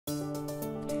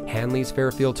Hanlees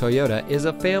Fairfield Toyota is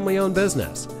a family-owned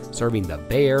business serving the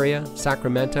Bay Area,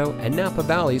 Sacramento, and Napa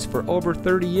Valleys for over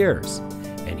 30 years.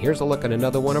 And here's a look at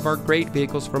another one of our great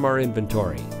vehicles from our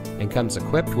inventory, and comes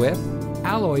equipped with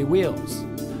alloy wheels,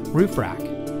 roof rack,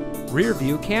 rear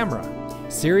view camera,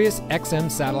 Sirius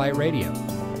XM satellite radio,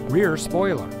 rear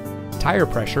spoiler, tire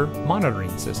pressure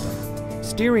monitoring system,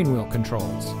 steering wheel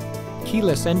controls,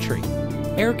 keyless entry,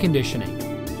 air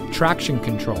conditioning, traction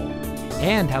control,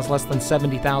 and has less than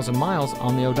 70,000 miles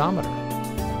on the odometer.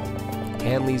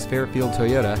 Hanlees Fairfield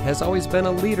Toyota has always been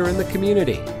a leader in the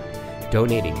community,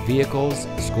 donating vehicles,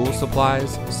 school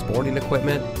supplies, sporting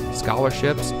equipment,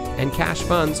 scholarships, and cash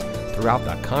funds throughout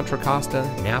the Contra Costa,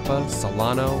 Napa,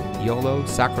 Solano, Yolo,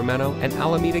 Sacramento, and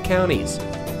Alameda counties.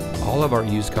 All of our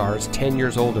used cars 10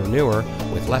 years old or newer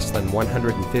with less than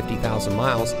 150,000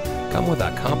 miles come with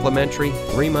a complimentary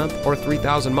 3-month or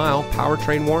 3,000-mile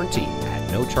powertrain warranty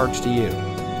at no charge to you.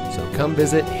 So come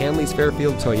visit Hanlees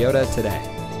Fairfield Toyota today.